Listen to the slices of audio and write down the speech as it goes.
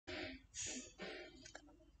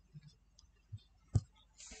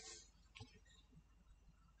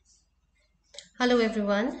Hello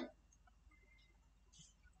everyone,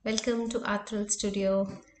 welcome to Arthral Studio.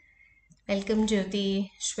 Welcome Jyoti,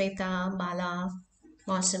 Shweta, Bala,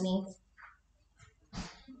 Mausami.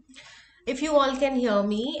 If you all can hear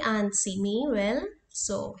me and see me well,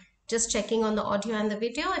 so just checking on the audio and the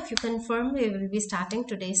video. If you confirm, we will be starting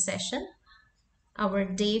today's session, our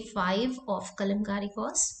day 5 of Kalamkari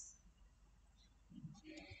course.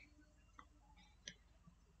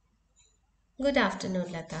 Good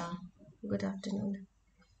afternoon, Lata. Good afternoon.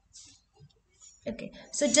 Okay,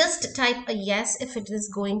 so just type a yes if it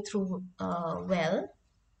is going through well.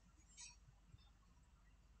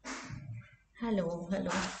 Hello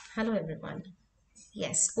everyone.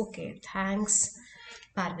 Yes, okay, thanks,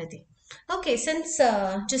 Parvati. Okay, since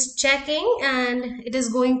just checking and it is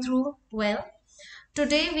going through well,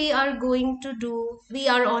 today we are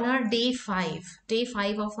on our day five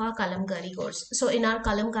of our Kalamkari course. So in our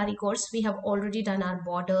Kalamkari course, we have already done our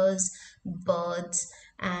borders, birds,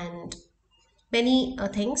 and many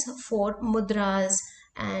things, four mudras,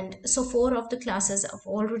 and so four of the classes have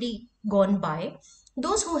already gone by.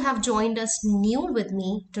 Those who have joined us new with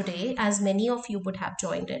me today, as many of you would have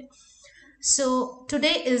joined it, so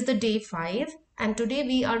today is the day 5, and today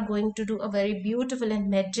we are going to do a very beautiful and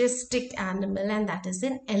majestic animal, and that is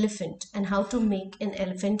an elephant, and how to make an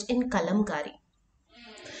elephant in Kalamkari.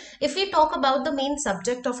 If we talk about the main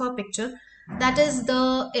subject of our picture, that is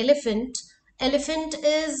the elephant. Elephant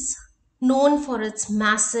is known for its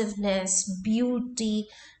massiveness, beauty,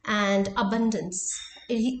 and abundance.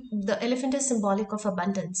 The elephant is symbolic of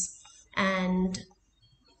abundance, and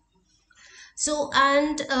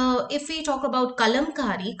if we talk about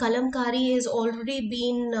Kalamkari, Kalamkari has already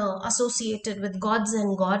been associated with gods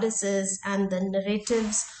and goddesses and the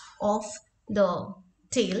narratives of the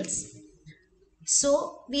tales.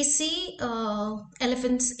 So we see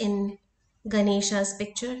elephants in Ganesha's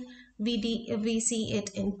picture. We see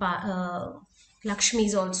it in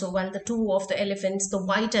Lakshmi's also. While the two of the elephants, the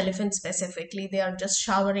white elephant specifically, they are just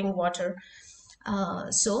showering water.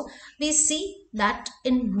 So we see that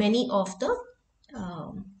in many of the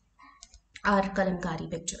our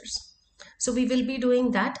Kalamkari pictures. So we will be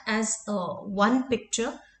doing that as one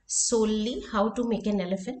picture solely, how to make an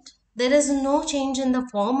elephant. There is no change in the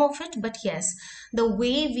form of it, but yes, the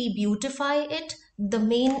way we beautify it, the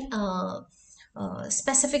main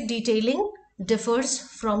specific detailing differs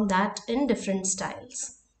from that in different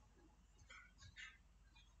styles.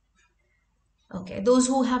 Okay, those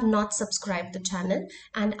who have not subscribed the channel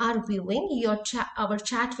and are viewing, our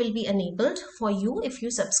chat will be enabled for you if you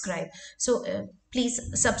subscribe. So please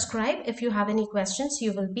subscribe. If you have any questions,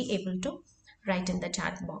 you will be able to write in the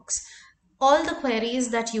chat box. All the queries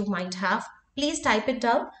that you might have, please type it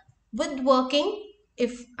down. With working,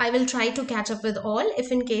 if I will try to catch up with all,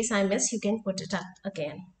 if in case I miss, you can put it up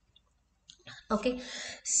again. Okay,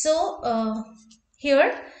 so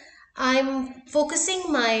here I'm focusing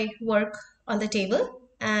my work on the table,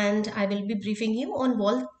 and I will be briefing you on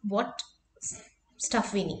what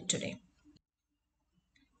stuff we need today.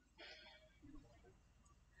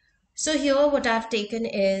 So here what I've taken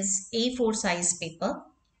is A4 size paper,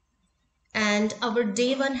 and our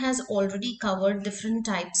day 1 has already covered different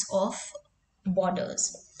types of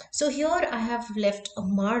borders. So here I have left a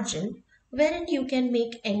margin wherein you can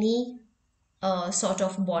make any sort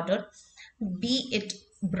of border, be it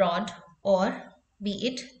broad or be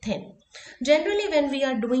it thin. Generally, when we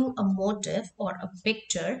are doing a motif or a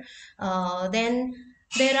picture, then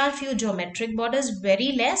there are few geometric borders,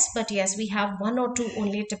 very less, but yes, we have one or two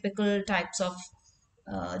only typical types of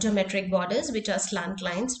geometric borders, which are slant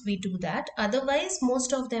lines. We do that. Otherwise,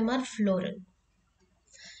 most of them are floral.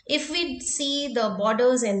 If we see the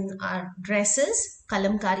borders in our dresses,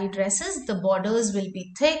 Kalamkari dresses, the borders will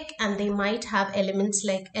be thick and they might have elements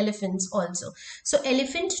like elephants also. So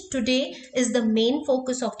elephant today is the main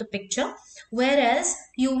focus of the picture, whereas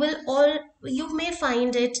you may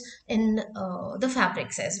find it in the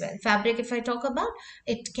fabrics as well. Fabric, if I talk about,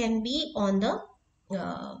 it can be on the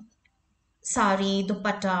sari,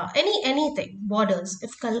 dupatta, anything, borders.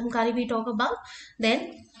 If Kalamkari we talk about,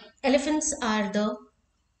 then elephants are the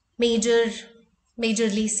major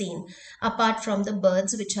majorly seen, apart from the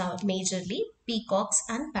birds, which are majorly peacocks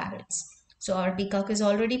and parrots. So our peacock is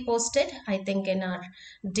already posted, I think, in our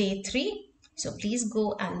day 3. So please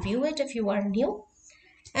go and view it if you are new.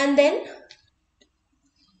 And then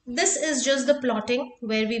this is just the plotting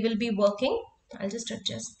where we will be working. I'll just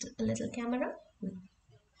adjust a little camera.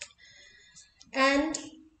 And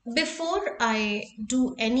before I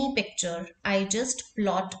do any picture, I just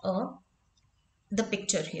plot the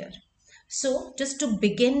picture here. So just to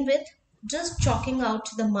begin with, just chalking out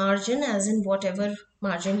the margin, as in whatever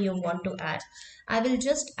margin you want to add. I will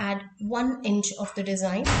just add 1 inch of the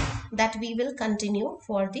design that we will continue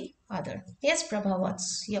for the other. Yes, Prabha,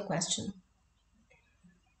 what's your question?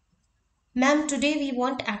 Ma'am, today we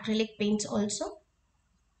want acrylic paints also.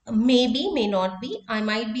 Maybe, may not be. I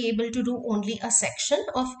might be able to do only a section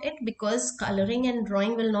of it because coloring and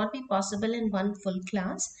drawing will not be possible in one full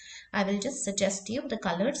class. I will just suggest you the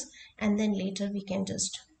colors and then later we can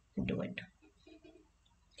just do it.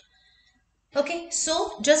 Okay,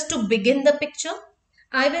 so just to begin the picture,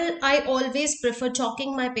 I always prefer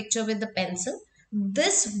chalking my picture with the pencil.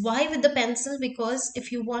 This why with the pencil? Because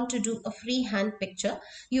if you want to do a freehand picture,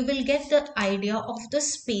 you will get the idea of the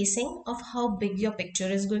spacing of how big your picture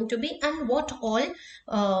is going to be and what all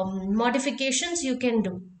modifications you can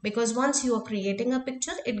do. Because once you are creating a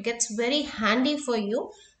picture, it gets very handy for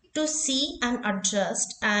you to see and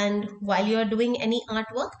adjust. And while you are doing any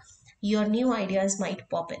artwork, your new ideas might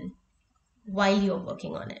pop in while you're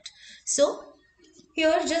working on it. So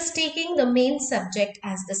here just taking the main subject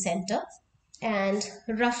as the center, and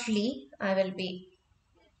roughly I will be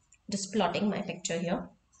just plotting my picture here.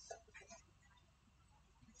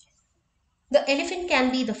 The elephant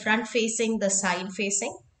can be the front facing, the side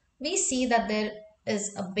facing. We see that there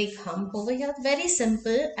is a big hump over here, very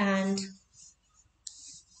simple, and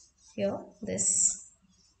here this.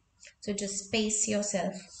 So just space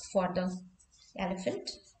yourself for the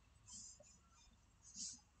elephant.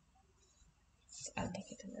 So I'll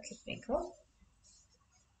take it a little bigger.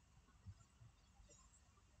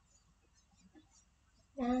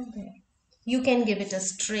 And there. You can give it a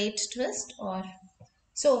straight twist, or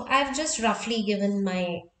so I've just roughly given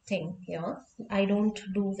my thing here. I don't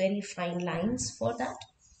do very fine lines for that.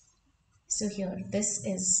 So here, this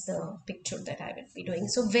is the picture that I will be doing.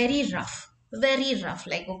 So very rough,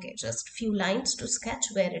 like, okay, just few lines to sketch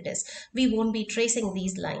where it is. We won't be tracing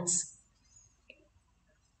these lines.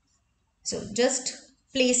 So just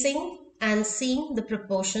placing and seeing the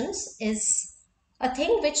proportions is a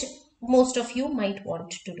thing which most of you might want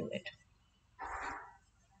to do it.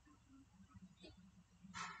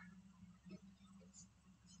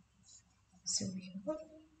 So here.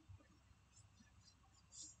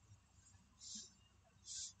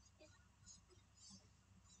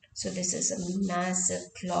 So this is a massive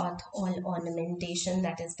cloth, all ornamentation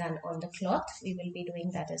that is done on the cloth. We will be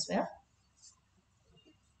doing that as well.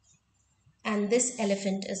 And this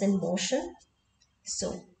elephant is in motion.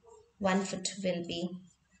 So 1 foot will be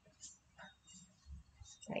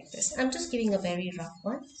like this. I'm just giving a very rough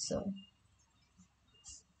one. So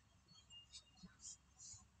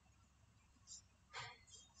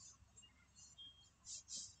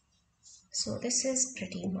this is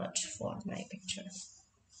pretty much for my picture.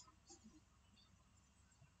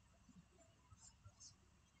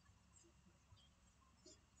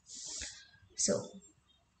 So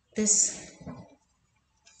this,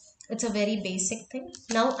 it's a very basic thing.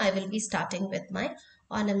 Now I will be starting with my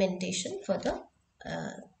ornamentation for the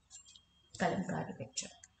Kalamkari picture.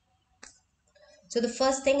 So the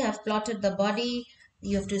first thing, I've plotted the body.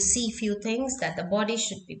 You have to see few things, that the body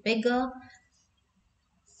should be bigger,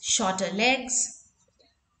 shorter legs,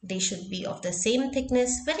 they should be of the same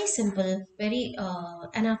thickness. Very simple, very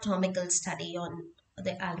anatomical study on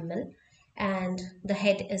the animal. And the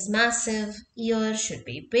head is massive, ear should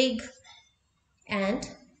be big, and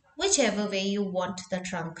whichever way you want the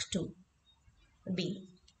trunk to be.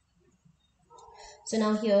 So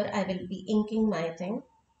now here I will be inking my thing.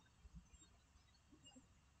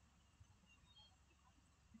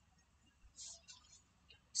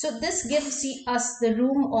 So this gives us the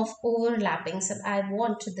room of overlapping. So I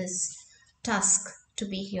want this tusk to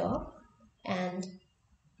be here, and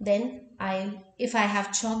then if I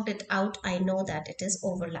have chalked it out, I know that it is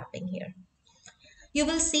overlapping here. You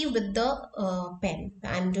will see with the pen.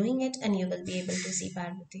 I'm doing it and you will be able to see,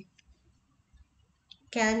 Parvati.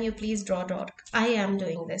 Can you please draw dot? I am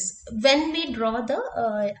doing this. When we draw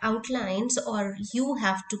the outlines, or you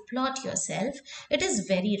have to plot yourself, it is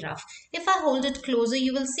very rough. If I hold it closer,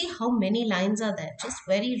 you will see how many lines are there. Just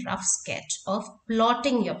very rough sketch of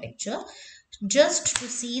plotting your picture, just to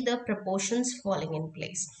see the proportions falling in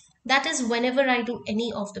place. That is, whenever I do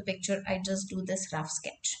any of the picture, I just do this rough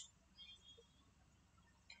sketch.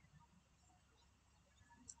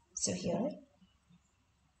 So here.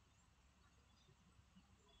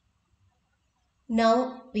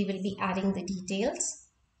 Now we will be adding the details,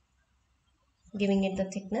 giving it the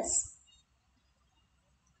thickness.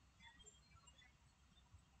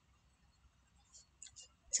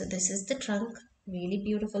 So this is the trunk, really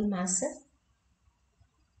beautiful, massive.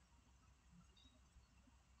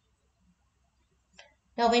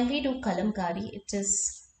 Now, when we do kalamkari, it is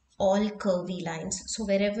all curvy lines. So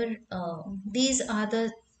wherever these are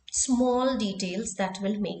the small details that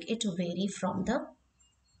will make it vary from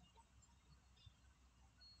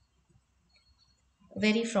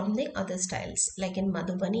the other styles. Like in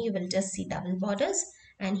Madhubani, you will just see double borders,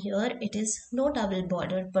 and here it is no double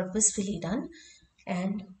border, purposefully done,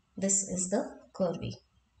 and this is the curvy.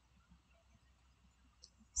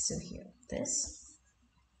 So here, this,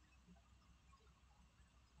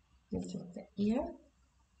 making the ear.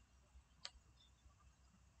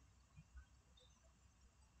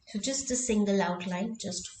 So just a single outline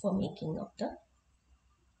just for making of the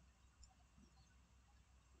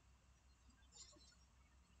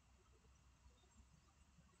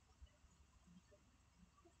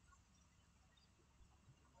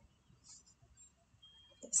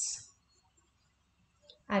this.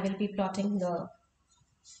 I will be plotting the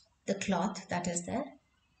cloth that is there.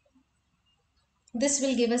 This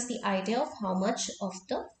will give us the idea of how much of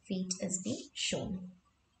the feet is being shown.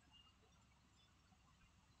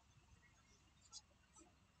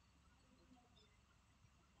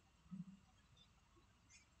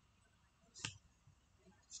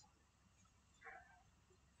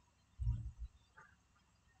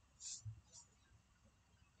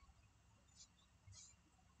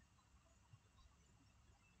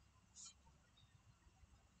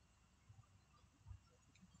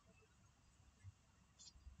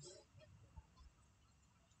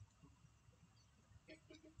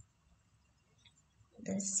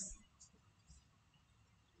 This.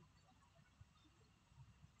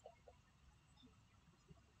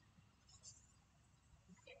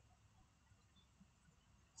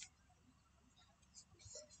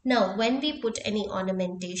 Now, when we put any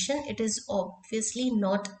ornamentation, it is obviously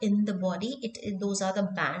not in the body. Those are the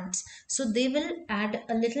bands. So they will add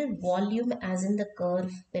a little volume as in the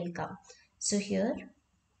curve will come. So here,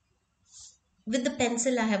 with the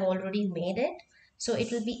pencil, I have already made it. So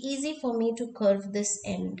it will be easy for me to curve this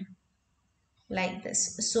end like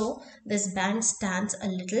this. So this band stands a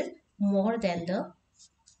little more than the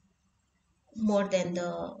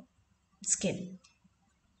skin.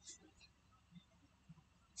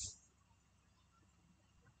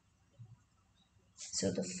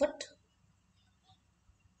 So the foot,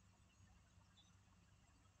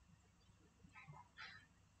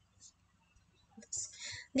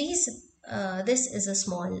 this is a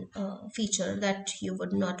small feature that you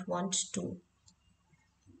would not want to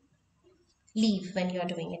leave when you are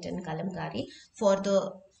doing it in Kalamkari. For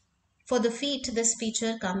the feet, this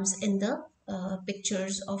feature comes in the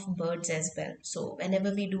pictures of birds as well. So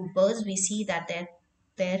whenever we do birds, we see that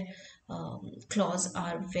their claws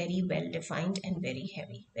are very well defined and very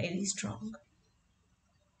heavy, very strong.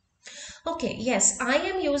 Okay, yes, I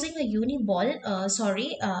am using a Uniball.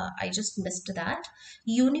 Sorry, I just missed that.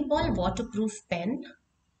 Uniball waterproof pen,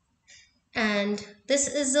 and this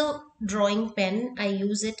is a drawing pen. I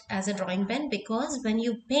use it as a drawing pen because when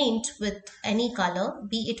you paint with any color,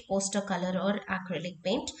 be it poster color or acrylic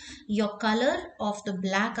paint, your color of the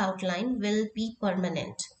black outline will be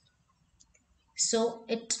permanent. So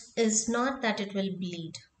it is not that it will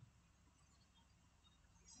bleed.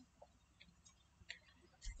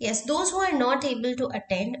 Yes, those who are not able to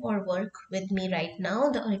attend or work with me right now,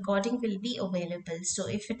 the recording will be available. So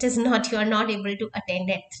if it is not, you are not able to attend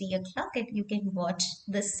at 3 o'clock, you can watch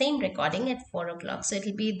the same recording at 4 o'clock. So it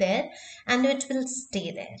will be there and it will stay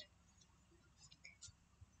there.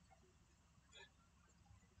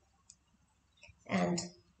 And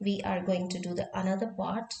we are going to do the another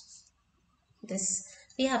part. This,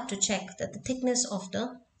 we have to check that the thickness of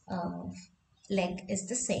the uh, leg is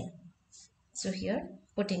the same. So here,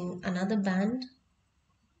 putting another band.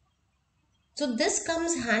 So this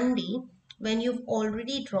comes handy when you've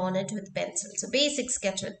already drawn it with pencil. So basic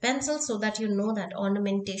sketch with pencil so that you know that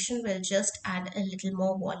ornamentation will just add a little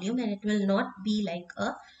more volume and it will not be like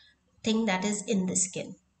a thing that is in the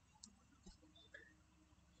skin.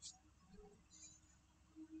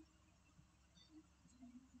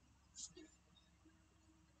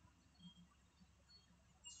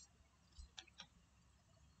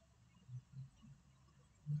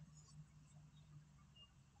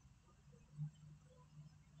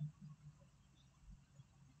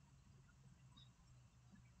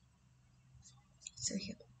 So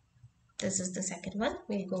here, this is the second one.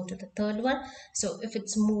 We'll go to the third one. So if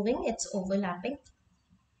it's moving, it's overlapping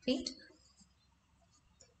feet.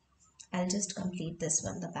 I'll just complete this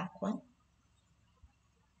one, the back one.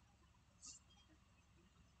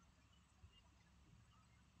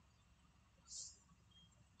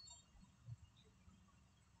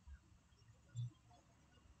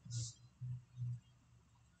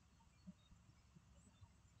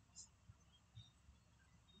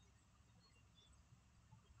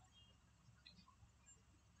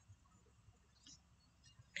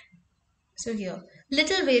 So here,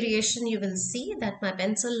 little variation, you will see that my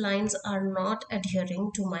pencil lines are not adhering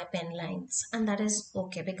to my pen lines, and that is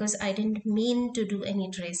okay because I didn't mean to do any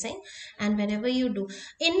tracing. And whenever you do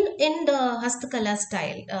in the Hastakala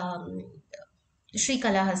style, Sri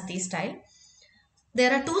Kalahasti style,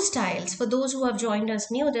 there are two styles. For those who have joined us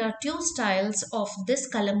new, there are two styles of this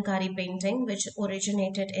Kalamkari painting which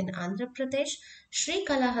originated in Andhra Pradesh. Sri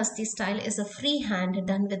Kalahasti style is a freehand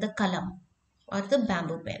done with the kalam or the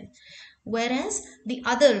bamboo pen. Whereas the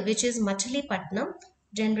other, which is Machilipatnam,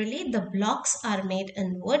 generally the blocks are made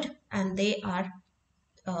in wood and they are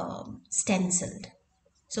stenciled.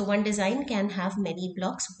 So one design can have many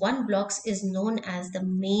blocks. One blocks is known as the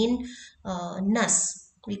main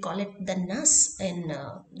nas. We call it the nas in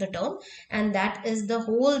the term, and that is the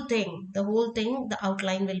whole thing. The whole thing, the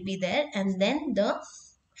outline will be there, and then the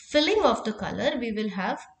filling of the color, we will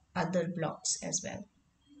have other blocks as well.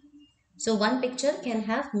 So one picture can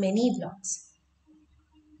have many blocks.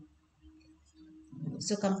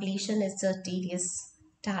 So completion is a tedious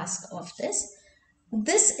task of this.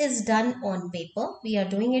 This is done on paper. We are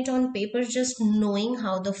doing it on paper, just knowing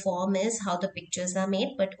how the form is, how the pictures are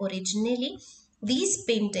made. But originally, these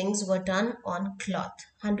paintings were done on cloth,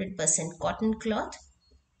 100% cotton cloth,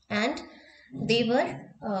 and they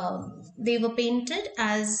were painted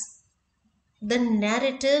as the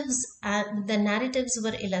narratives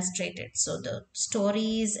were illustrated. So the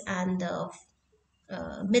stories and the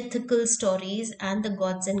mythical stories and the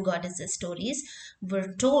gods and goddesses stories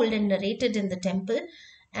were told and narrated in the temple,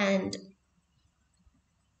 and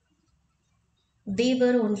they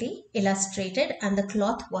were only illustrated, and the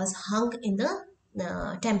cloth was hung in the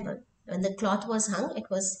temple. When the cloth was hung,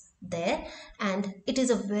 it was there, and it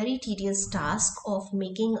is a very tedious task of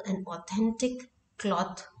making an authentic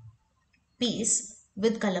cloth piece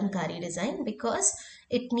with kalamkari design, because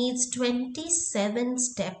it needs 27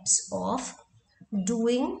 steps of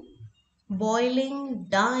doing, boiling,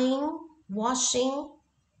 dyeing, washing,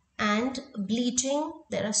 and bleaching.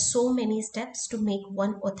 There are so many steps to make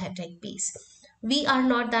one authentic piece. We are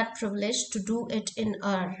not that privileged to do it in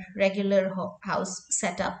our regular house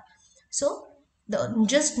setup. So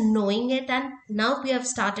just knowing it, and now we have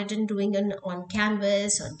started in doing it on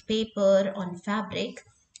canvas, on paper, on fabric,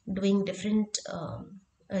 doing different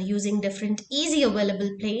using different easy available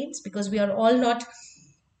plates, because we are all not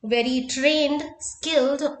very trained,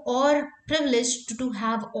 skilled, or privileged to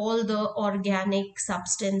have all the organic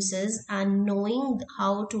substances and knowing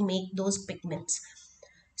how to make those pigments.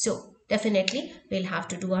 So definitely we'll have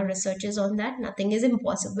to do our researches on that. Nothing is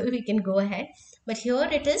impossible. We can go ahead. But here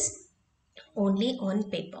it is only on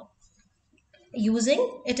paper.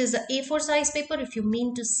 Using it is a A4 size paper. If you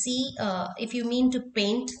mean to see, if you mean to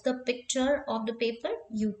paint the picture of the paper,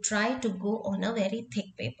 you try to go on a very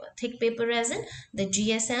thick paper, as in the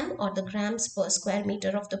GSM or the grams per square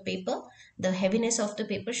meter of the paper. The heaviness of the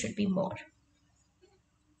paper should be more.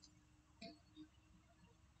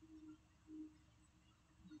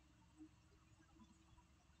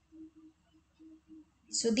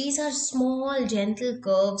 So these are small gentle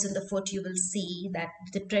curves in the foot. You will see that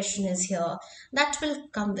depression is here. That will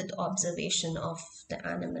come with observation of the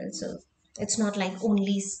animal. So it's not like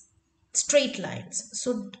only straight lines.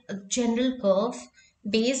 So a general curve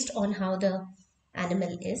based on how the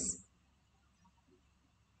animal is.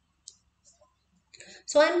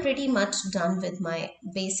 So I'm pretty much done with my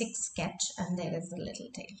basic sketch, and there is a little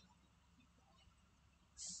tail.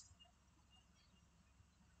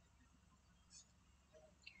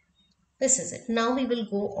 This is it. Now we will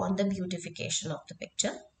go on the beautification of the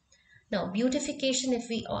picture. Now, beautification, if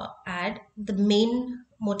we add the main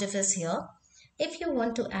motif is here. If you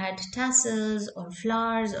want to add tassels or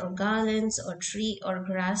flowers or garlands or tree or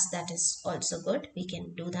grass, that is also good. We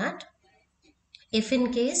can do that. If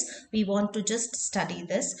in case we want to just study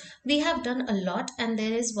this, we have done a lot, and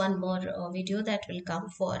there is one more video that will come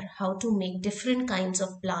for how to make different kinds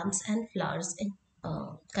of plants and flowers in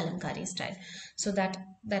Kalamkari style. So that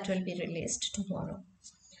will be released tomorrow.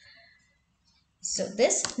 So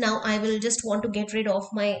this, now I will just want to get rid of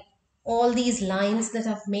my all these lines that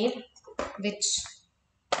I've made, which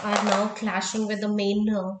are now clashing with the main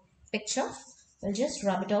picture. I'll just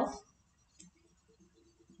rub it off,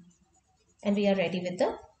 and we are ready with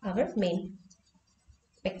the our main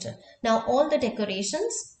picture. Now all the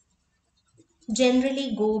decorations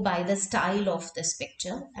generally go by the style of this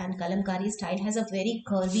picture, and Kalamkari style has a very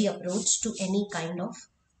curvy approach to any kind of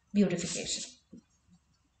beautification.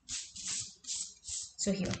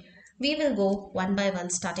 So here we will go one by one,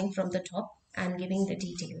 starting from the top and giving the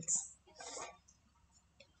details.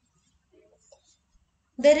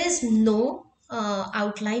 There is no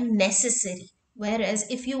outline necessary. Whereas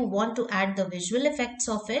if you want to add the visual effects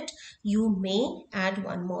of it, you may add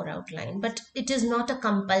one more outline, but it is not a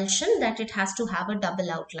compulsion that it has to have a double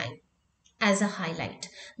outline as a highlight.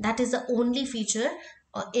 That is the only feature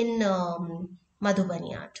in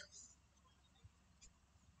Madhubani art.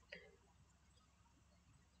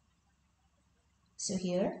 So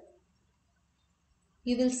here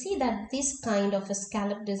you will see that this kind of a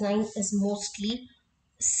scallop design is mostly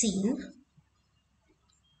seen.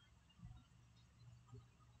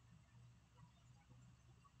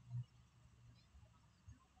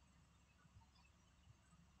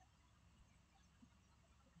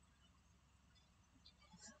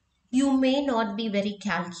 You may not be very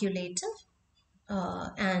calculative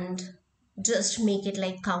and just make it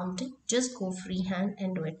like counting. Just go freehand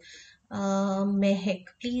and do it. Mehek,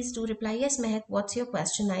 please do reply. Yes, Mehek, what's your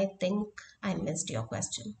question? I think I missed your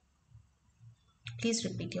question. Please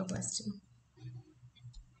repeat your question.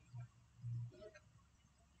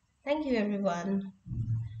 Thank you, everyone.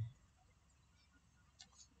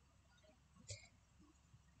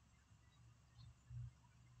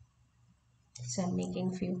 So I'm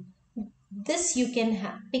making few. This you can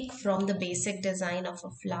pick from the basic design of a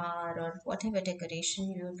flower or whatever decoration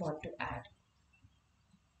you want to add.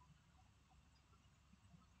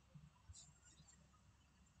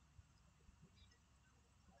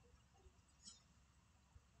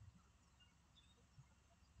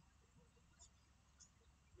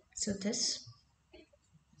 So this,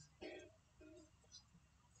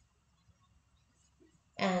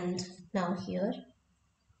 and now here,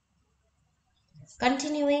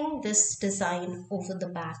 continuing this design over the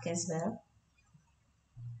back as well.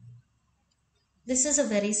 This is a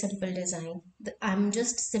very simple design. I'm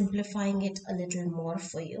just simplifying it a little more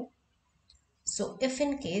for you. So if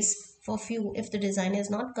in case for few, if the design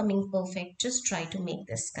is not coming perfect, just try to make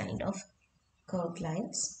this kind of curved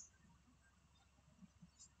lines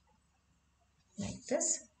like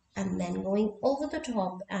this, and then going over the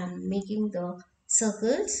top and making the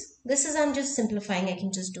circles. This is, I'm just simplifying, I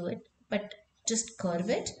can just do it, but just curve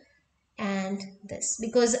it. And this,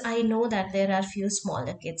 because I know that there are few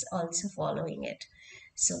smaller kids also following it.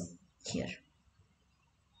 So here,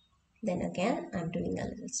 then again I'm doing a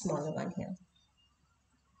little smaller one here,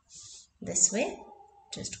 this way,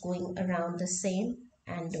 just going around the same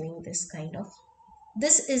and doing this kind of,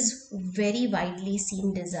 this is very widely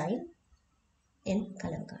seen design in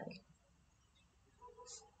Kalamkari.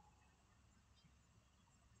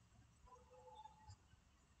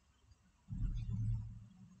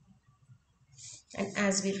 And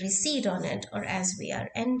as we recede on it, or as we are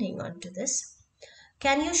ending onto this,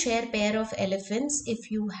 can you share pair of elephants if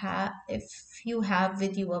you have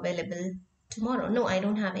with you available tomorrow? No, I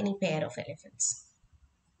don't have any pair of elephants.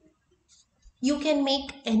 You can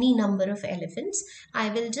make any number of elephants. I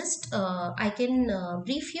will just I can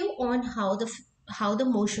brief you on how the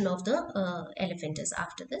motion of the elephant is.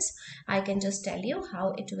 After this, I can just tell you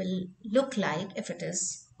how it will look like if it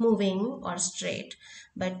is moving or straight,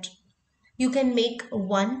 but you can make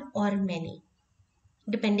one or many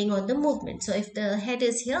depending on the movement. So if the head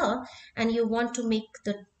is here and you want to make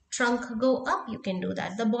the trunk go up, you can do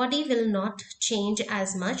that. The body will not change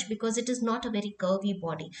as much because it is not a very curvy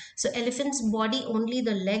body. So elephant's body, only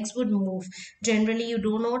the legs would move. Generally, you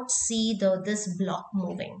do not see this block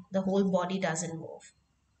moving. The whole body doesn't move.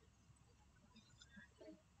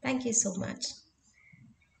 Thank you so much.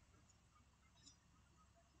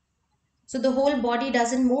 So the whole body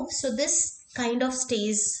doesn't move. So this kind of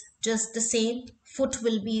stays just the same.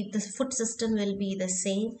 The foot system will be the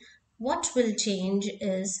same. What will change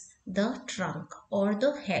is the trunk or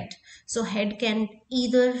the head. So head can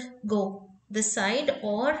either go this side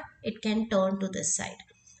or it can turn to this side.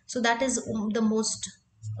 So that is the most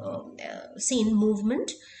seen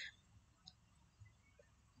movement.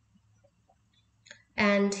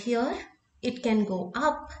 And here it can go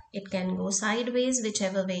up, it can go sideways,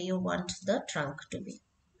 whichever way you want the trunk to be.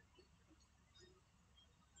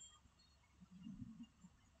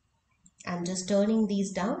 I'm just turning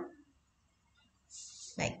these down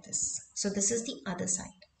like this. So this is the other side.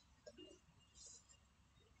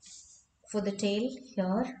 For the tail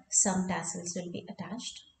here, some tassels will be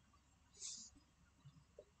attached.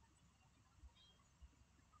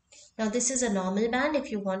 Now this is a normal band.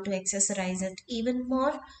 If you want to accessorize it even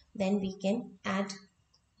more, then we can add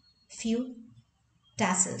few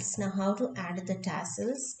tassels. Now how to add the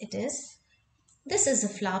tassels? This is a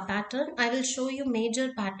flower pattern. I will show you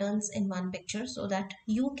major patterns in one picture so that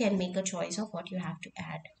you can make a choice of what you have to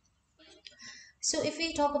add. So if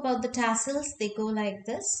we talk about the tassels, they go like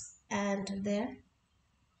this and there.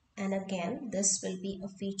 And again, this will be a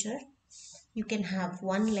feature. You can have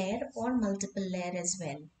one layer or multiple layer as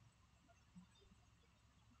well.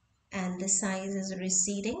 And the size is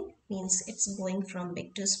receding, means it's going from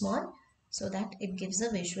big to small, so that it gives a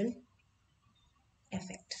visual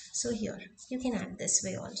effect. So here you can add this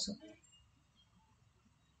way also.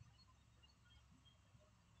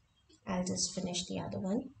 I'll just finish the other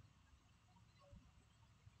one.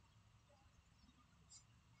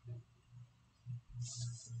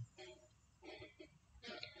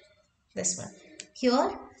 This one.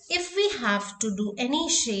 Here, if we have to do any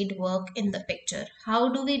shade work in the picture, how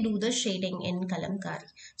do we do the shading in Kalamkari?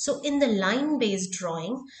 So in the line based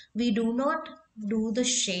drawing, we do not do the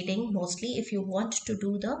shading mostly. If you want to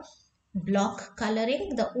do the block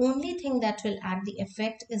coloring, the only thing that will add the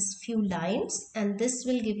effect is few lines, and this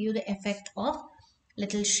will give you the effect of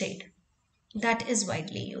little shade. That is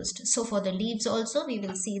widely used. So for the leaves also, we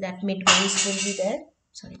will see that midways will be there.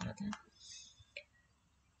 Sorry about that.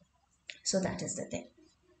 So that is the thing.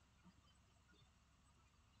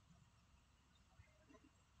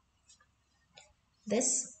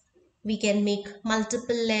 This we can make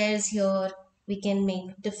multiple layers here. We can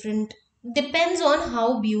make different, depends on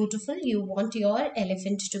how beautiful you want your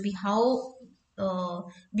elephant to be, how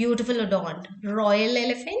beautiful adorned, royal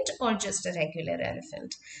elephant or just a regular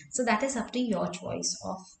elephant. So that is up to your choice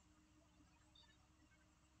of.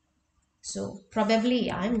 So probably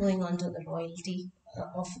I'm going on to the royalty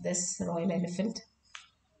of this royal elephant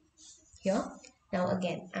here. Now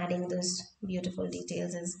again, adding those beautiful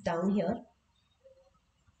details is down here.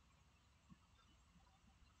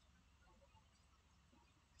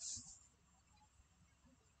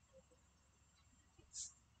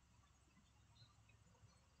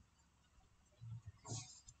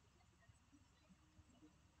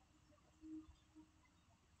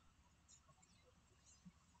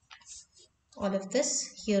 All of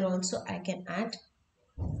this here also I can add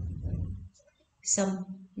some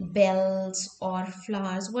bells or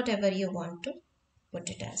flowers, whatever you want to put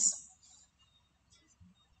it as.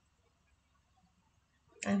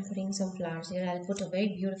 I'm putting some flowers here. I'll put a very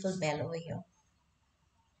beautiful bell over here.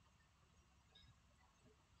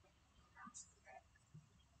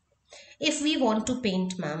 If we want to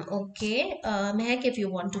paint, ma'am, okay, Mehak, if you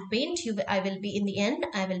want to paint, I will be in the end.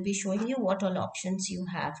 I will be showing you what all options you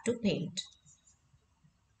have to paint.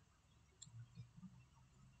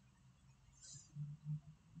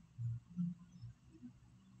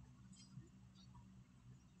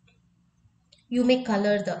 You may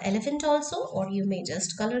color the elephant also, or you may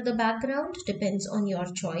just color the background. Depends on your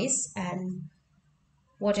choice and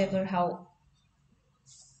whatever how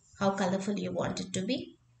colorful you want it to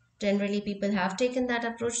be. Generally, people have taken that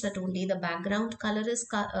approach that only the background color is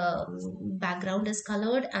background is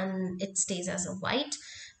colored and it stays as a white.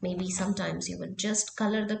 Maybe sometimes you would just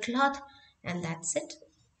color the cloth and that's it.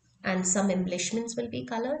 And some embellishments will be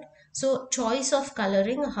colored. So choice of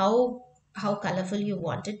coloring, how colorful you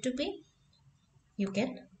want it to be, you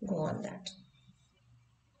can go on that.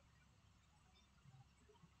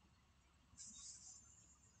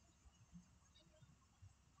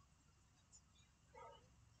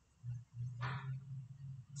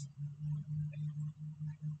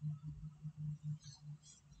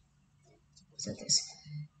 So this.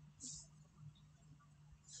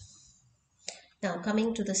 Now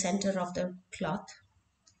coming to the center of the cloth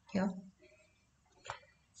here.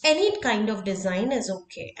 Any kind of design is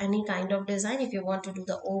okay. Any kind of design, if you want to do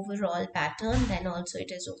the overall pattern, then also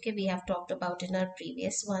it is okay. We have talked about in our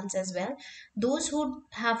previous ones as well. Those who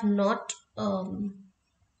have not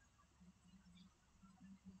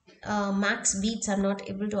max beats, I'm not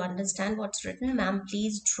able to understand what's written. Ma'am,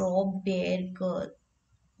 please draw bear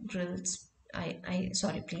grills. I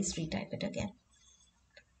sorry, please retype it again.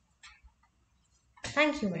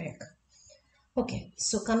 Thank you, Merrick. Okay,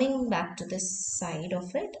 so coming back to this side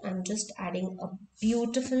of it, I'm just adding a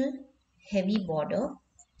beautiful heavy border.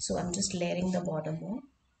 So I'm just layering the border more,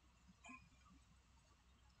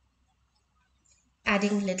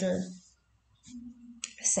 adding little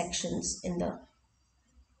sections in the.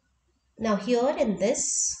 Now here in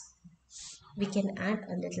this, we can add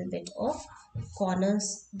a little bit of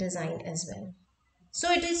corners design as well.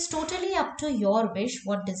 So it is totally up to your wish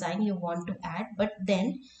what design you want to add. But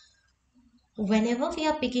then whenever we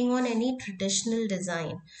are picking on any traditional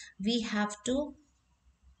design, we have to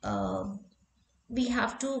uh,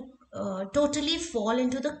 totally fall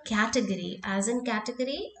into the category. As in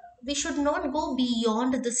category, we should not go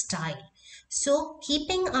beyond the style. So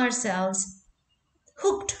keeping ourselves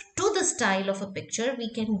hooked to the style of a picture,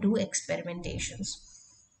 we can do experimentations.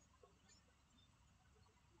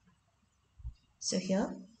 So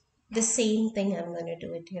here the same thing I'm going to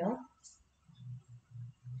do it here.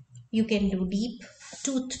 You can do deep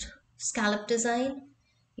tooth scallop design.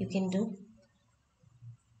 You can do,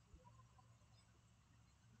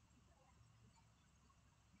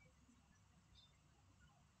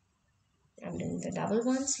 I'm doing the double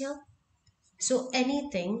ones here. So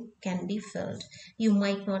anything can be filled. You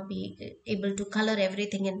might not be able to color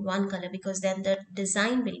everything in one color because then the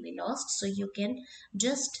design will be lost. So you can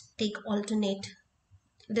just take alternate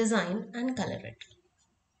design and color it.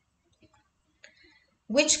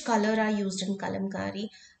 Which color are used in Kalamkari?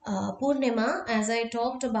 Purnima, as I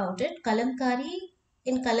talked about it,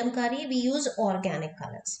 in Kalamkari we use organic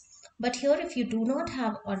colors. But here, if you do not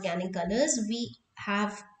have organic colors, we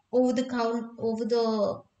have over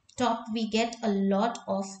the top, we get a lot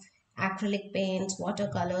of acrylic paints,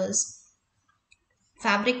 watercolors,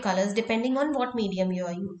 fabric colors, depending on what medium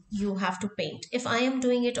you have to paint. If I am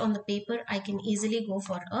doing it on the paper, I can easily go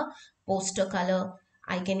for a poster color.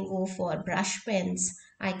 I can go for brush pens.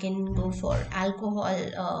 I can go for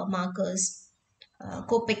alcohol markers,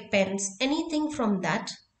 Copic pens, anything from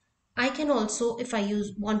that. I can also, if I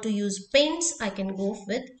use want to use paints, I can go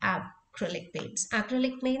with acrylic paints.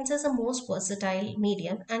 Acrylic paints is a most versatile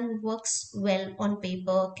medium and works well on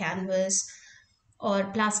paper, canvas, or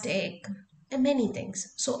plastic, and many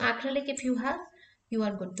things. So acrylic, if you have, you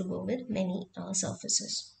are good to go with many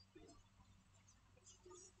surfaces.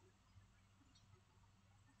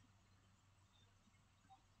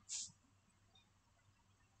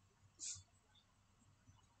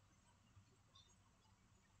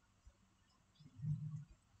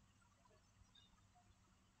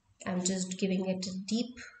 I'm just giving it a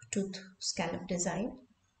deep tooth scallop design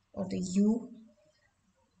or the U.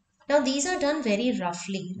 Now these are done very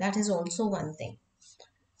roughly. That is also one thing.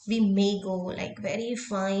 We may go like very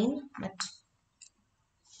fine, but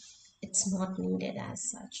it's not needed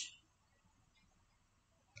as such.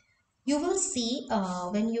 You will see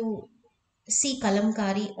when you see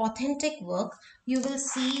Kalamkari authentic work, you will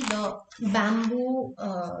see the bamboo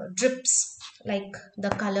drips, like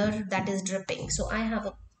the color that is dripping. So I have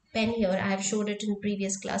a pen here. I have showed it in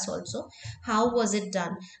previous class also. How was it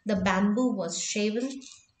done? The bamboo was shaven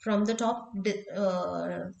from the top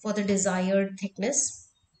for the desired thickness,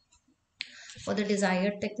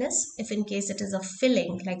 if in case it is a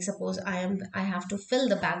filling, like suppose I have to fill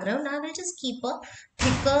the background, I will just keep a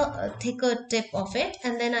thicker tip of it,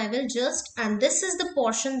 and then I will just, and this is the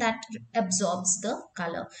portion that absorbs the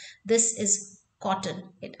color. This is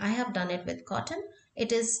cotton. I have done it with cotton.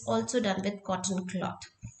 It is also done with cotton cloth,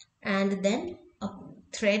 and then a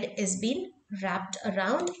thread is being wrapped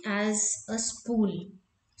around as a spool,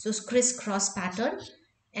 so crisscross pattern.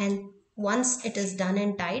 And once it is done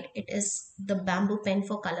and tied, it is the bamboo pen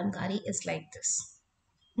for kalamkari is like this,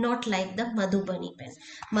 not like the madhubani pen.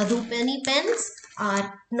 Madhubani pens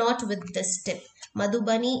are not with this tip.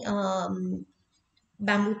 Madhubani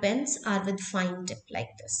bamboo pens are with fine tip like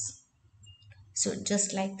this, so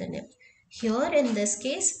just like the nib. Here in this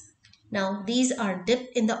case, now these are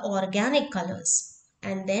dipped in the organic colors,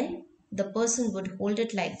 and then the person would hold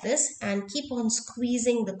it like this and keep on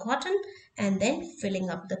squeezing the cotton and then filling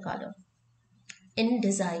up the color in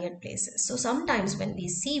desired places. So sometimes when we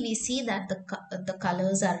see that the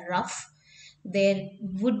colors are rough. There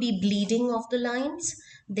would be bleeding of the lines.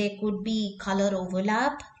 There could be color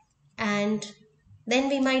overlap, and then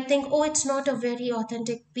we might think, oh, it's not a very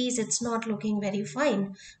authentic piece. It's not looking very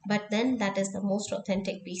fine. But then that is the most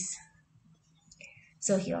authentic piece.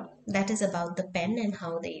 So here, that is about the pen and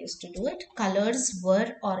how they used to do it. Colors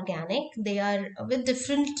were organic. They are with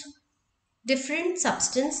different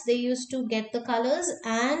substance they used to get the colors,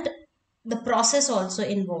 and the process also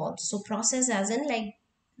involved. So process as in like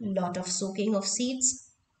lot of soaking of seeds,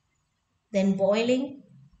 then boiling,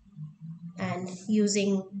 and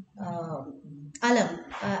using alam.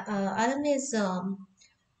 Alam is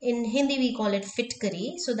in Hindi we call it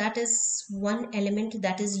fitkari. So that is one element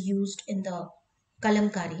that is used in the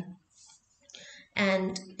kalamkari,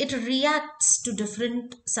 and it reacts to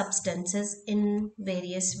different substances in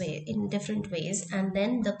different ways, and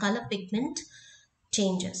then the color pigment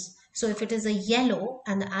changes. So if it is a yellow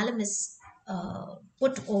and the alum is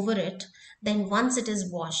put over it, then once it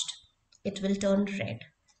is washed, it will turn red.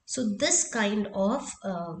 So this kind of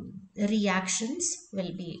reactions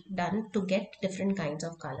will be done to get different kinds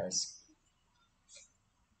of colors.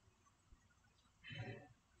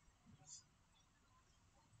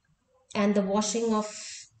 And the washing of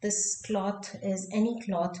this cloth is, any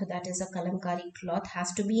cloth that is a kalamkari cloth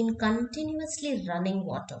has to be in continuously running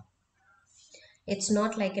water. It's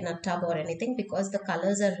not like in a tub or anything, because the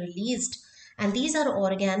colors are released And these are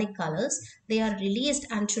organic colors. They are released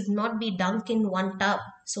and should not be dunked in one tub,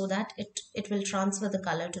 so that it will transfer the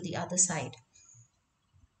color to the other side.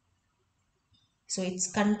 So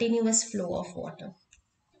it's continuous flow of water.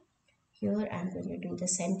 Here I'm going to do the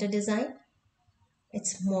center design.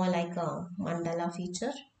 It's more like a mandala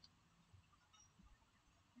feature.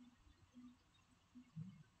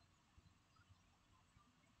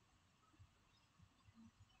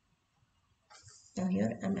 Now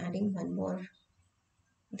here I'm adding one more,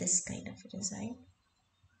 this kind of a design.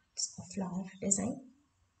 It's a flower design.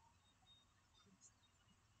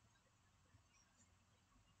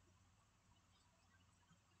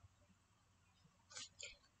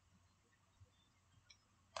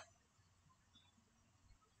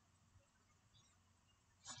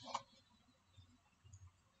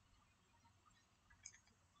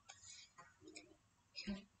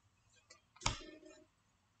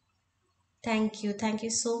 Thank you. Thank you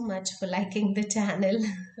so much for liking the channel.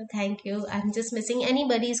 Thank you. I'm just missing,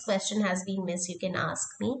 anybody's question has been missed, you can ask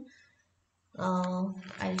me. I'll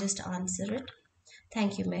just answer it.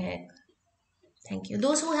 Thank you, Mehak. Thank you.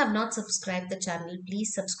 Those who have not subscribed the channel,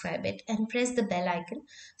 please subscribe it and press the bell icon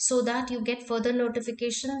so that you get further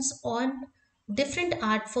notifications on different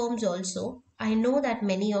art forms also. I know that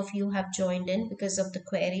many of you have joined in because of the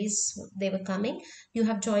queries they were coming. You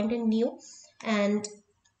have joined in new, and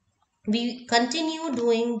we continue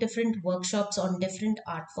doing different workshops on different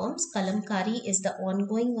art forms. Kalamkari is the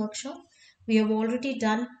ongoing workshop. We have already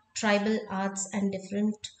done tribal arts and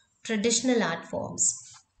different traditional art forms,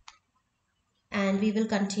 and we will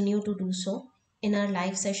continue to do so. In our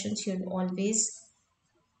live sessions, you'll always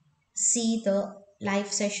see the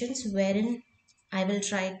live sessions wherein I will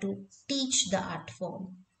try to teach the art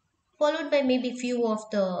form, followed by maybe few of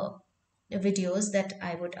the videos that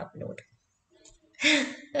I would upload.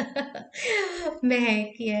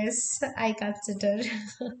 Mehak, yes, I consider.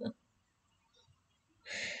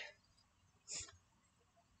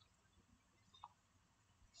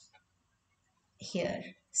 Here.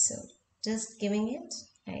 So just giving it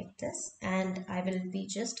like this, and I will be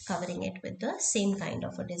just covering it with the same kind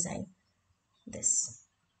of a design. This.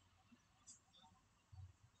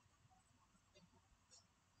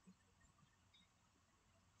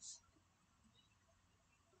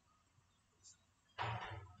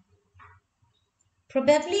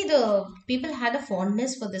 Probably the people had a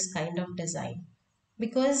fondness for this kind of design,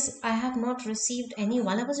 because I have not received any,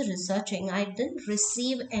 while I was researching, I didn't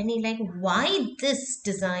receive any like, why this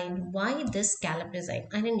design, why this scallop design.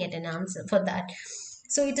 I didn't get an answer for that.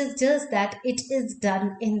 So it is just that it is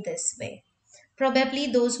done in this way. Probably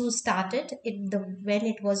those who started it, the when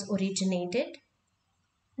it was originated,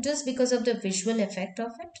 just because of the visual effect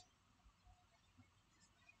of it,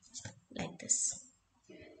 like this.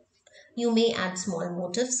 You may add small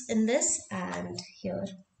motifs in this, and here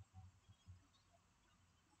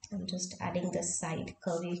I'm just adding the side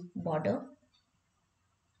curvy border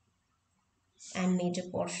and major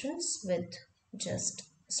portions with just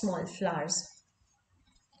small flowers.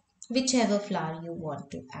 Whichever flower you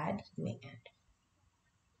want to add, you may add.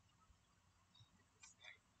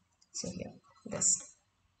 So here, this.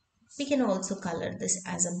 We can also color this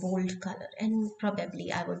as a bold color, and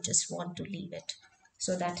probably I would just want to leave it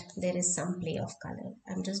so that there is some play of color.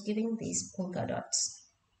 I'm just giving these polka dots.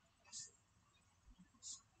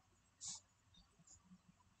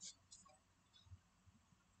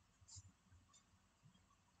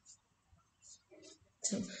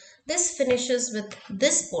 So this finishes with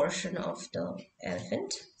this portion of the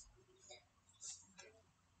elephant.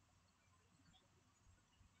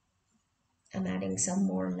 I'm adding some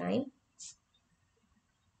more line.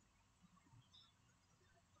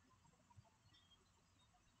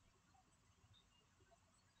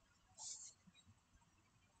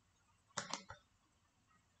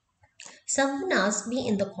 Someone asked me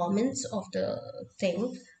in the comments of the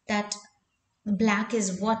thing that black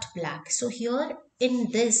is what black. So here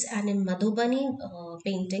in this and in Madhubani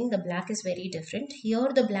painting, the black is very different. Here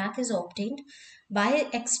the black is obtained by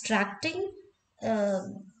extracting uh,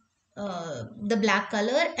 the black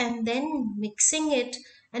color and then mixing it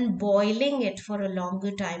and boiling it for a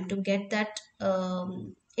longer time to get that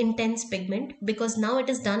intense pigment, because now it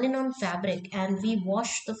is done in on fabric and we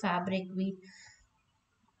wash the fabric,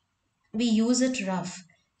 we use it rough.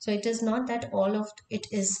 So it is not that all of it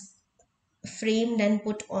is framed and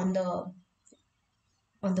put on the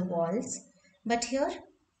walls. But here,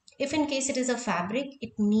 if in case it is a fabric,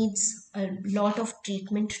 it needs a lot of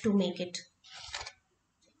treatment to make it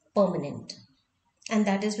permanent. And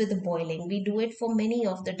that is with the boiling. We do it for many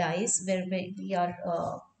of the dyes where we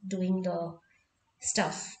are doing the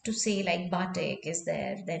stuff to say, like batik is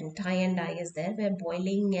there, then tie and dye is there, where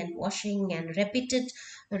boiling and washing and repeated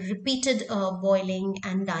boiling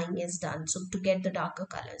and dyeing is done, so to get the darker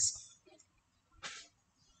colors.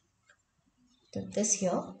 So this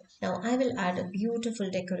here. Now I will add a beautiful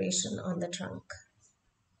decoration on the trunk.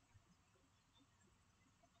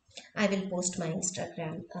 I will post my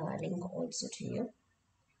Instagram link also to you.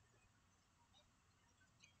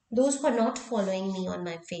 Those who are not following me on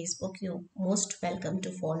my Facebook, you're most welcome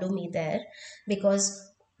to follow me there,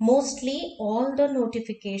 because mostly all the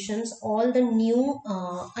notifications, all the new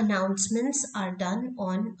announcements are done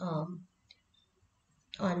on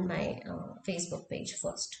my Facebook page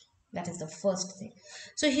first. That is the first thing.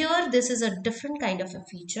 So here, this is a different kind of a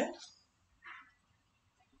feature.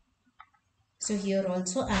 So here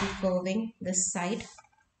also I'm curving this side,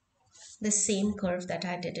 the same curve that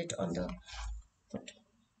I did it on the foot.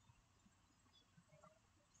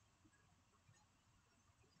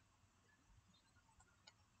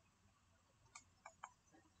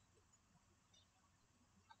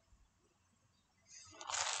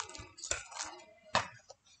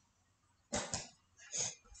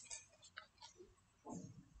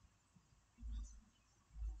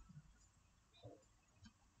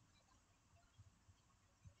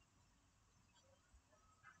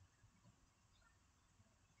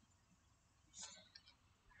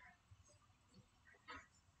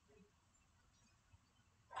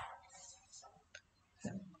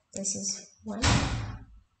 This is one.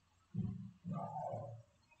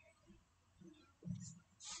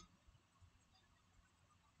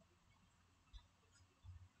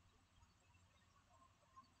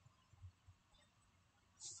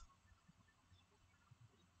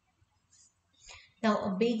 Now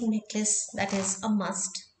a big necklace, that is a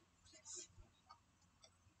must.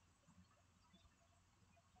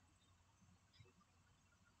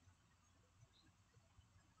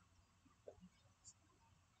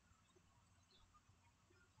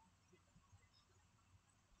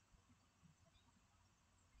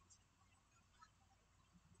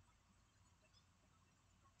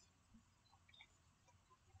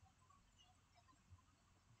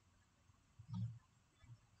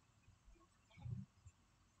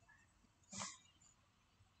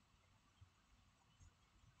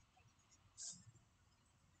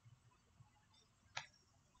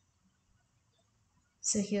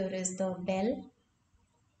 So here is the bell.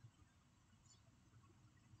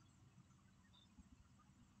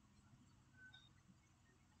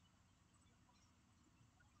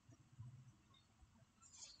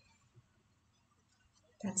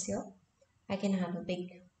 That's here. I can have a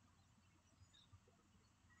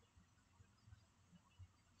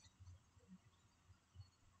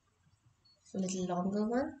little longer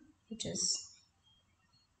one, which is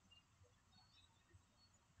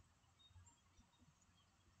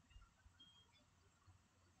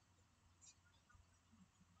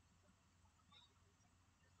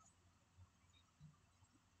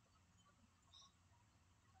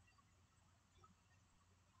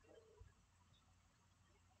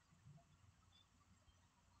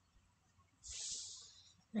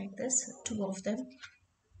like this, two of them.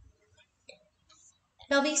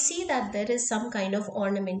 Now we see that there is some kind of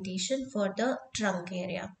ornamentation for the trunk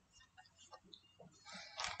area.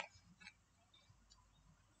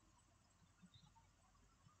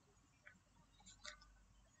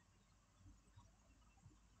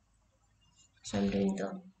 So I'm doing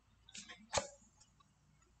the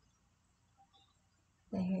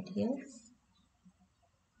head here.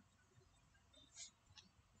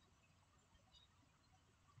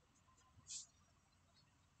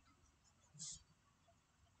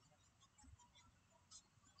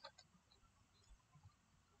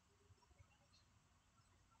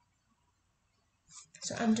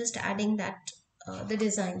 So I'm just adding that the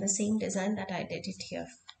design, the same design that I did it here.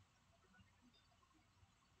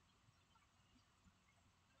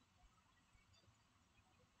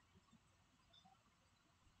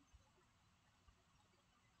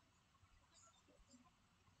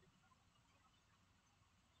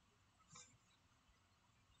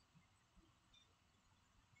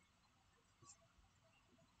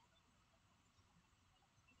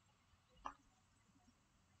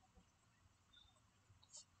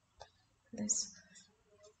 This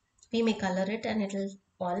we may color it and it'll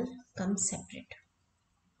all come separate.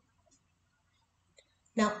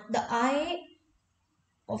 Now the eye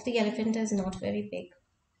of the elephant is not very big,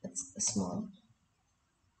 it's small.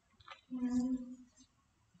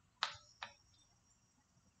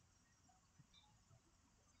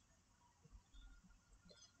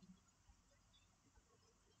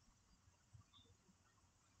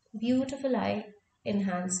 Beautiful eye.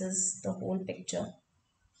 enhances the whole picture.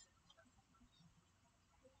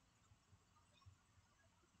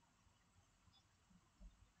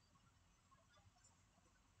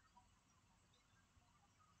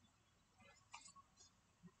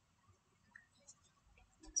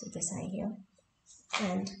 So this eye here.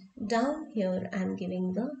 And down here I'm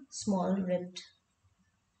giving the small ribbed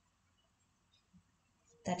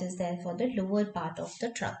that is there for the lower part of the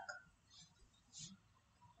trunk.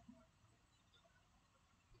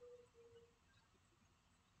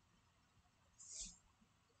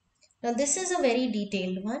 Now this is a very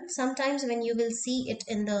detailed one. Sometimes when you will see it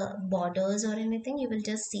in the borders or anything, you will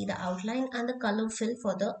just see the outline and the color fill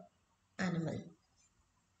for the animal.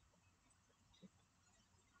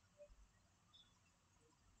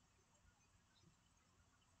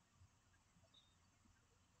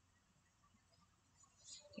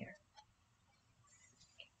 Here.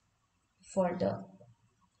 For the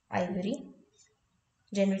ivory,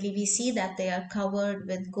 generally we see that they are covered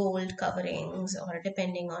with gold coverings or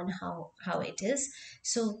depending on how it is.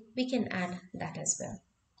 So we can add that as well.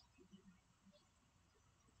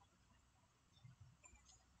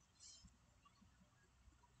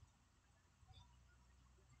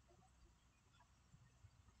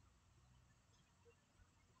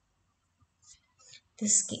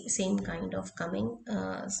 This same kind of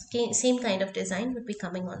same kind of design would be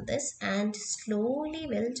coming on this, and slowly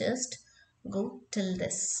we'll just go till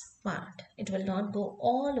this part. It will not go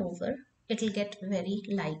all over. It will get very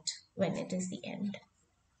light when it is the end.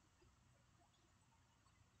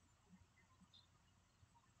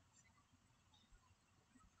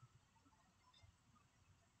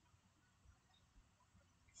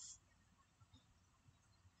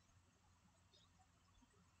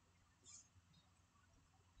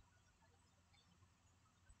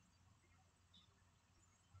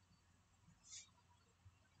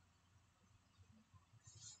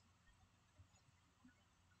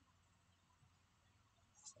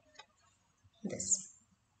 This.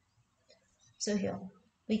 So here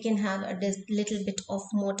we can have a little bit of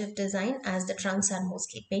motif design as the trunks are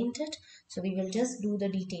mostly painted. So we will just do the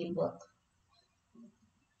detail work.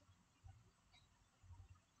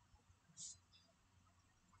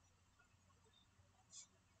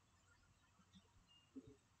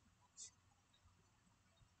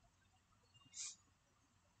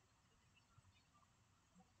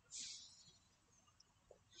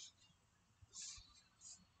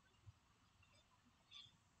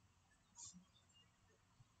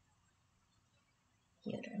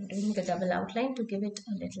 Here I'm doing the double outline to give it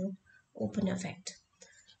a little open effect.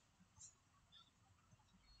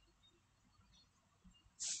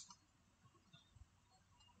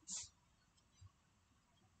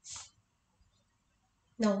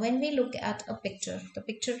 Now when we look at a picture, the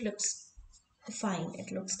picture looks fine,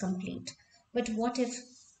 it looks complete. But what if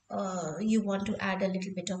you want to add a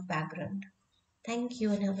little bit of background? Thank you,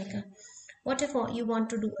 Anamika. What if you want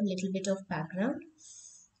to do a little bit of background?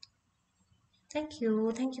 Thank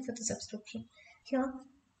you for the subscription. Here,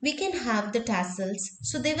 we can have the tassels.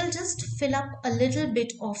 So they will just fill up a little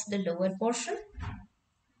bit of the lower portion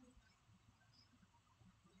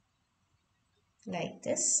like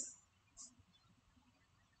this.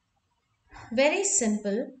 Very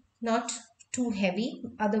simple, not too heavy.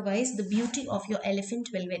 Otherwise, the beauty of your elephant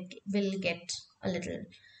will get a little.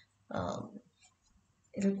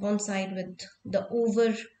 It'll coincide with the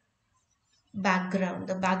over background,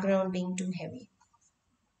 the background being too heavy.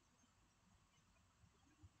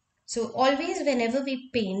 So always whenever we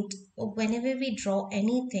paint or whenever we draw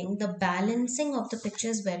anything, the balancing of the picture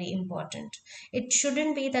is very important. It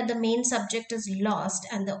shouldn't be that the main subject is lost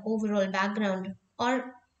and the overall background,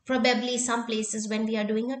 or probably some places when we are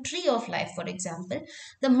doing a tree of life, for example,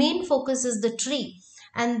 the main focus is the tree.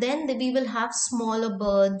 And then we will have smaller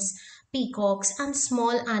birds, peacocks, and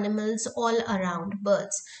small animals all around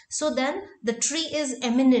birds. So then the tree is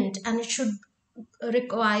eminent and it should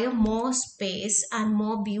require more space and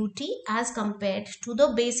more beauty as compared to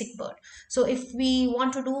the basic bird. So if we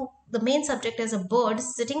want to do the main subject as a bird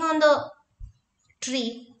sitting on the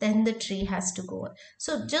tree, then the tree has to go.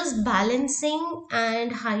 So just balancing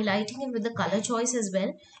and highlighting it with the color choice as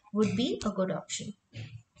well would be a good option.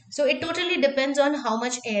 So it totally depends on how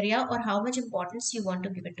much area or how much importance you want to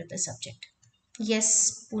give it to the subject.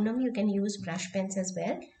 Yes, Poonam, you can use brush pens as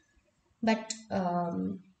well, but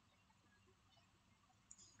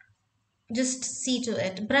just see to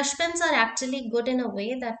it. Brush pens are actually good in a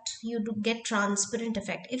way that you do get transparent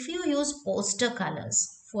effect. If you use poster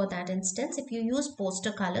colors, for that instance, if you use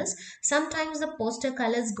poster colors, sometimes the poster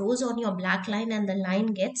colors goes on your black line and the line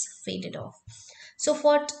gets faded off. So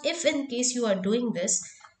for if in case you are doing this,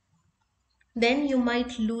 then you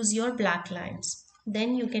might lose your black lines.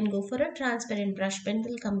 Then you can go for a transparent brush pen,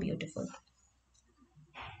 will come beautiful.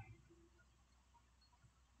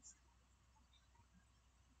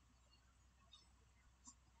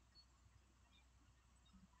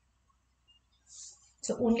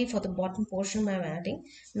 So only for the bottom portion I'm adding,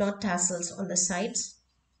 not tassels on the sides.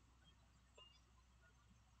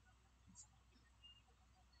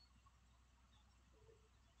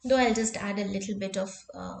 Though I'll just add a little bit of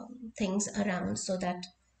things around so that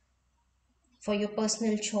for your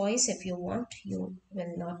personal choice, if you want, you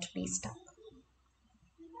will not be stuck.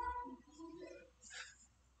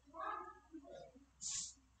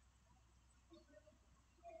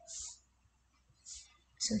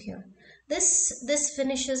 So here, this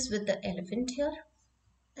finishes with the elephant here,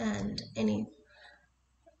 and any.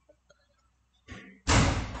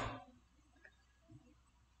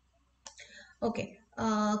 Okay.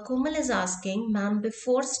 Komal is asking, ma'am,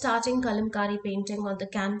 before starting Kalamkari painting on the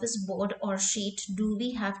canvas board or sheet, do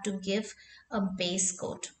we have to give a base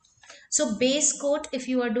coat? So base coat, if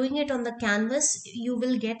you are doing it on the canvas, you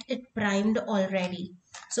will get it primed already.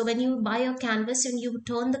 So when you buy a canvas and you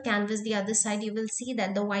turn the canvas the other side, you will see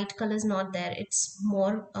that the white color is not there. It's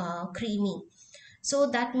more creamy. So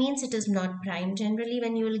that means it is not primed. Generally,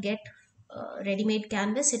 when you will get ready-made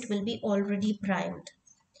canvas, it will be already primed.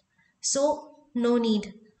 So no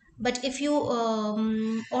need. But if you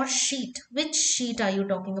or sheet, which sheet are you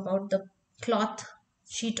talking about? The cloth,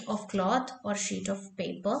 sheet of cloth or sheet of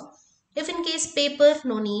paper? If in case paper,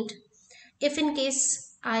 no need. If in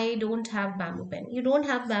case I don't have bamboo pen, you don't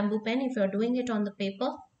have bamboo pen, if you're doing it on the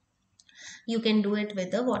paper, you can do it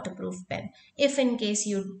with a waterproof pen. If in case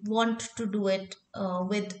you want to do it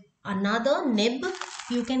with another nib,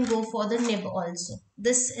 you can go for the nib also.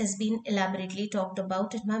 This has been elaborately talked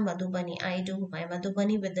about in my Madhubani. I do my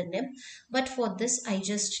Madhubani with the nib, but for this I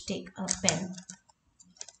just take a pen.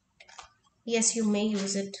 Yes, you may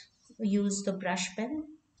use the brush pen.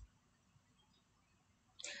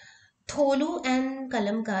 Tholu and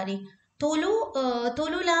Kalamkari.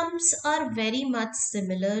 Tolu lamps are very much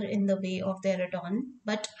similar in the way of their adorn,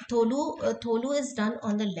 but Tholu is done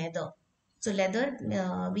on the leather. So leather,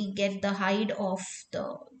 we get the hide of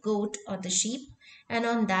the goat or the sheep, and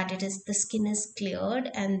on that it is the skin is cleared,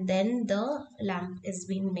 and then the lamp is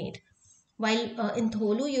being made. While in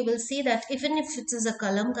Tholu, you will see that even if it is a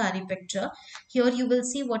Kalamkari picture, here you will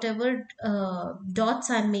see whatever dots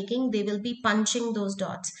I'm making, they will be punching those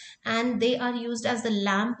dots, and they are used as the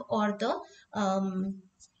lamp or the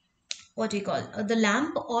what do you call the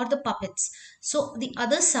lamp or the puppets. So the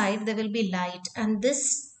other side there will be light, and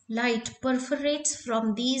this light perforates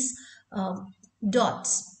from these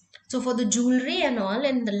dots. So for the jewelry and all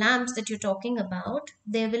and the lamps that you're talking about,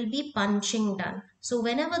 there will be punching done. So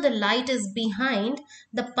whenever the light is behind,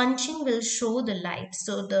 the punching will show the light.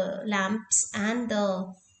 So the lamps and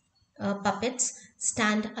the puppets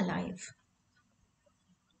stand alive.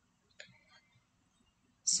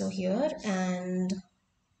 So here and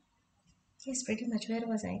yes, pretty much. Where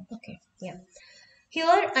was I? Okay, yeah.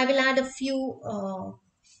 Here I will add a few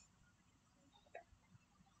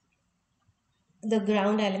the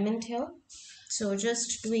ground element here. So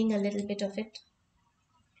just doing a little bit of it.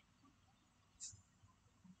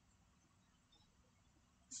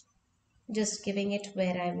 Just giving it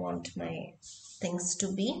where I want my things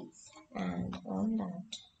to be. And on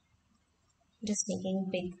that, just making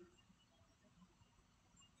big.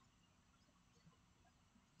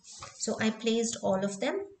 So I placed all of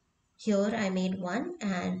them. Here I made one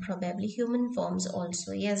and probably human forms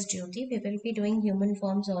also. Yes, Jyoti, we will be doing human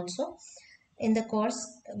forms also. In the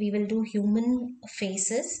course, we will do human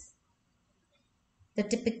faces, the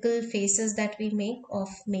typical faces that we make of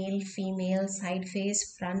male, female, side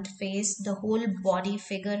face, front face, the whole body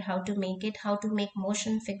figure, how to make it, how to make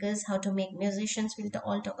motion figures, how to make musicians, we'll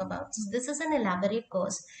all talk about. So this is an elaborate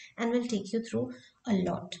course and will take you through a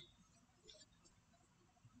lot.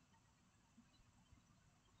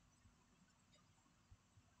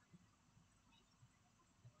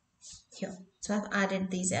 Here. So I've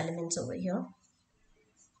added these elements over here.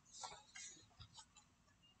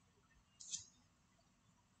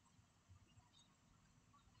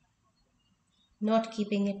 Not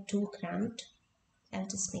keeping it too cramped. I'll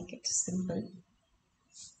just make it simple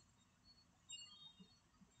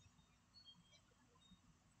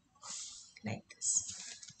like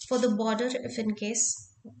this. For the border, if in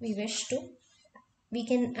case we wish to, we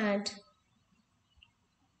can add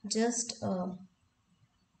just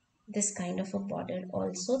this kind of a border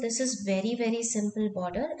also. This is very simple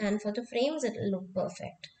border, and for the frames it will look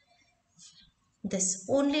perfect. this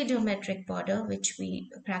only geometric border which we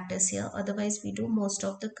practice here. Otherwise, we do most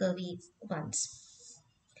of the curvy ones.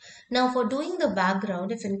 Now, for doing the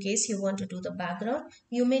background, if in case you want to do the background,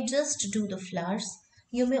 you may just do the flowers.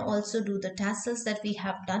 You may also do the tassels that we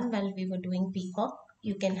have done while we were doing peacock.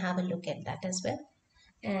 You can have a look at that as well.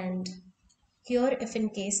 And here, if in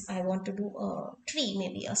case I want to do a tree,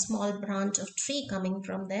 maybe a small branch of tree coming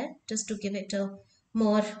from there, just to give it a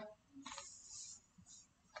more,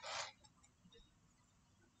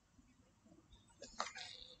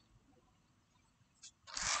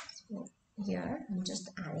 here I'm just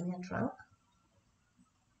adding a trunk,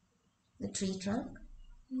 the tree trunk,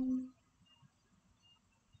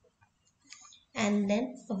 and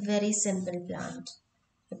then a very simple plant.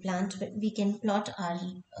 The plant, we can plot our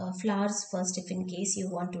flowers first. If in case you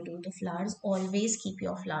want to do the flowers, always keep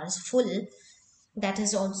your flowers full. That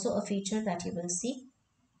is also a feature that you will see.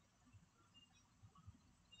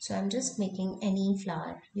 So I'm just making any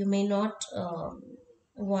flower. You may not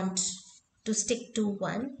want to stick to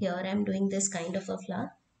one. Here I'm doing this kind of a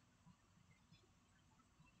flower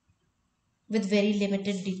with very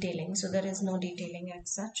limited detailing. So there is no detailing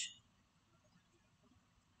as such.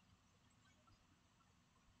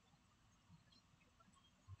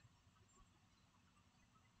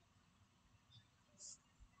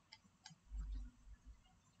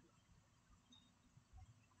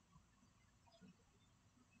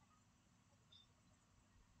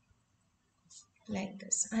 Like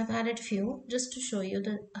this. I've added few just to show you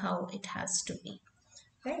the how it has to be,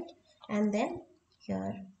 right? And then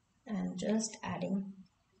here I'm just adding,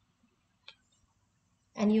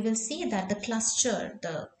 and you will see that the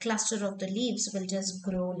cluster of the leaves will just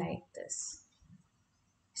grow like this.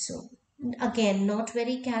 So again, not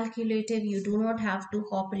very calculative. You do not have to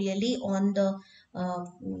hop really on the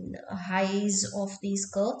highs of these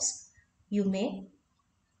curves. You may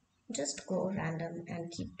just go random and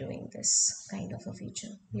keep doing this kind of a feature.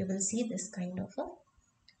 You will see this kind of a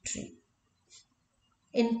tree.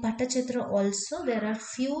 In Patachitra also there are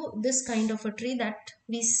few this kind of a tree that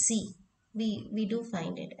we see. We do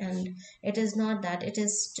find it, and it is not that, it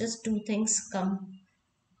is just two things come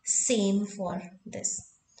same for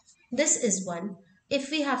this. This is one. If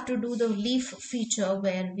we have to do the leaf feature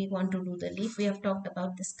where we want to do the leaf, we have talked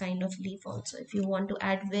about this kind of leaf also. If you want to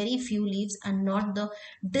add very few leaves and not the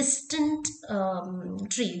distant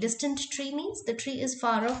tree. Distant tree means the tree is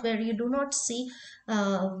far off where you do not see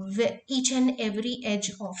each and every edge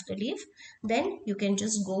of the leaf. Then you can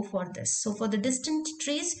just go for this. So for the distant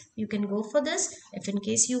trees, you can go for this. If in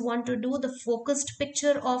case you want to do the focused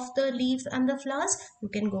picture of the leaves and the flowers, you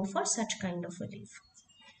can go for such kind of a leaf.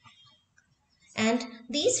 And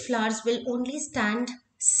these flowers will only stand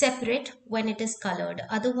separate when it is colored,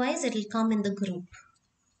 otherwise it will come in the group.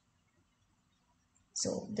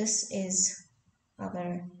 So this is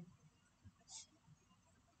our,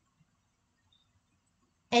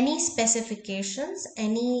 any specifications,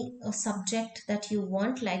 any subject that you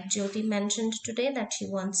want, like Jyoti mentioned today that she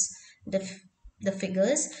wants the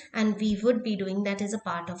figures, and we would be doing that as a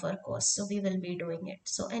part of our course, so we will be doing it.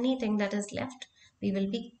 So anything that is left, we will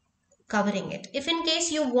be covering it. If in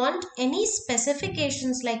case you want any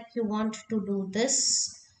specifications, like you want to do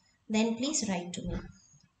this, then please write to me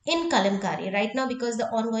in Kalamkari right now, because the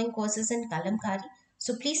ongoing course is in Kalamkari.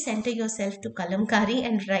 So please center yourself to Kalamkari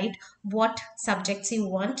and write what subjects you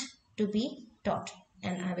want to be taught,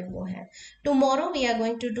 and I will go ahead. Tomorrow we are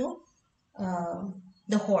going to do uh,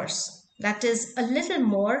 the horse. That is a little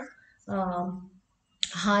more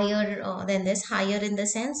higher than this, higher in the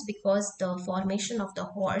sense because the formation of the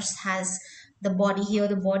horse has the body. Here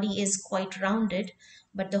the body is quite rounded,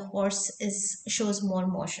 but the horse is shows more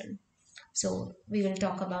motion. So we will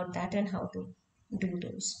talk about that and how to do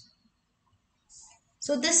those.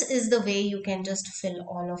 So this is the way you can just fill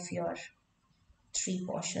all of your three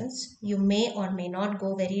portions. You may or may not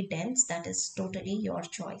go very dense, that is totally your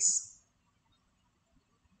choice.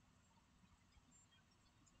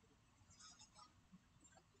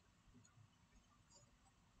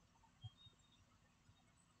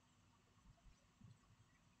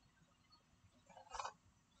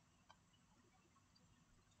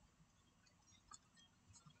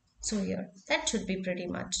 So here, that should be pretty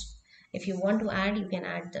much. If you want to add, you can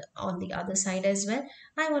add on the other side as well.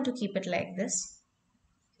 I want to keep it like this.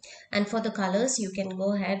 And for the colors, you can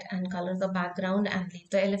go ahead and color the background and leave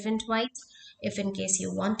the elephant white. If in case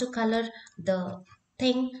you want to color the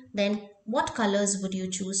thing, then what colors would you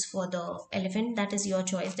choose for the elephant? That is your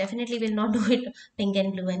choice. Definitely will not do it pink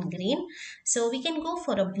and blue and green. So we can go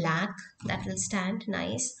for a black that will stand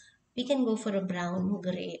nice. We can go for a brown,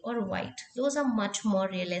 gray, or white. Those are much more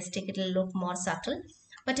realistic. It will look more subtle.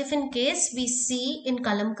 But if in case we see in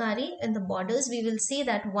Kalamkari, in the borders, we will see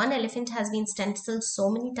that one elephant has been stenciled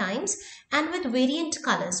so many times and with variant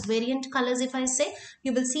colors. Variant colors, if I say,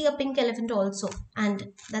 you will see a pink elephant also,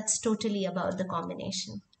 and that's totally about the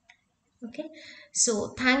combination. Okay,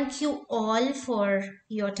 so thank you all for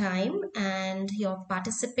your time and your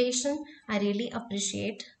participation. I really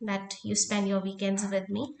appreciate that you spend your weekends with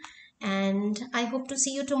me. And I hope to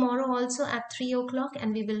see you tomorrow also at 3 o'clock,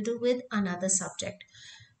 and we will do with another subject.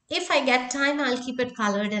 If I get time, I'll keep it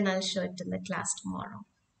colored and I'll show it in the class tomorrow.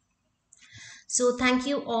 So thank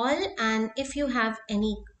you all. And if you have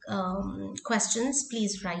any questions,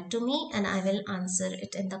 please write to me and I will answer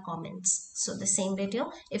it in the comments. So the same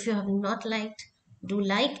video, if you have not liked, do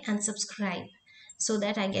like and subscribe so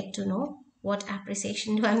that I get to know what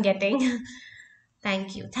appreciation do I'm getting.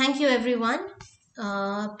 Thank you. Thank you everyone.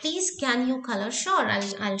 Please can you color? Sure,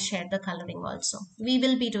 I'll share the coloring also. We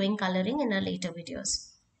will be doing coloring in our later videos.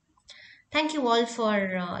 Thank you all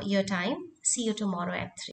for your time. See you tomorrow at 3.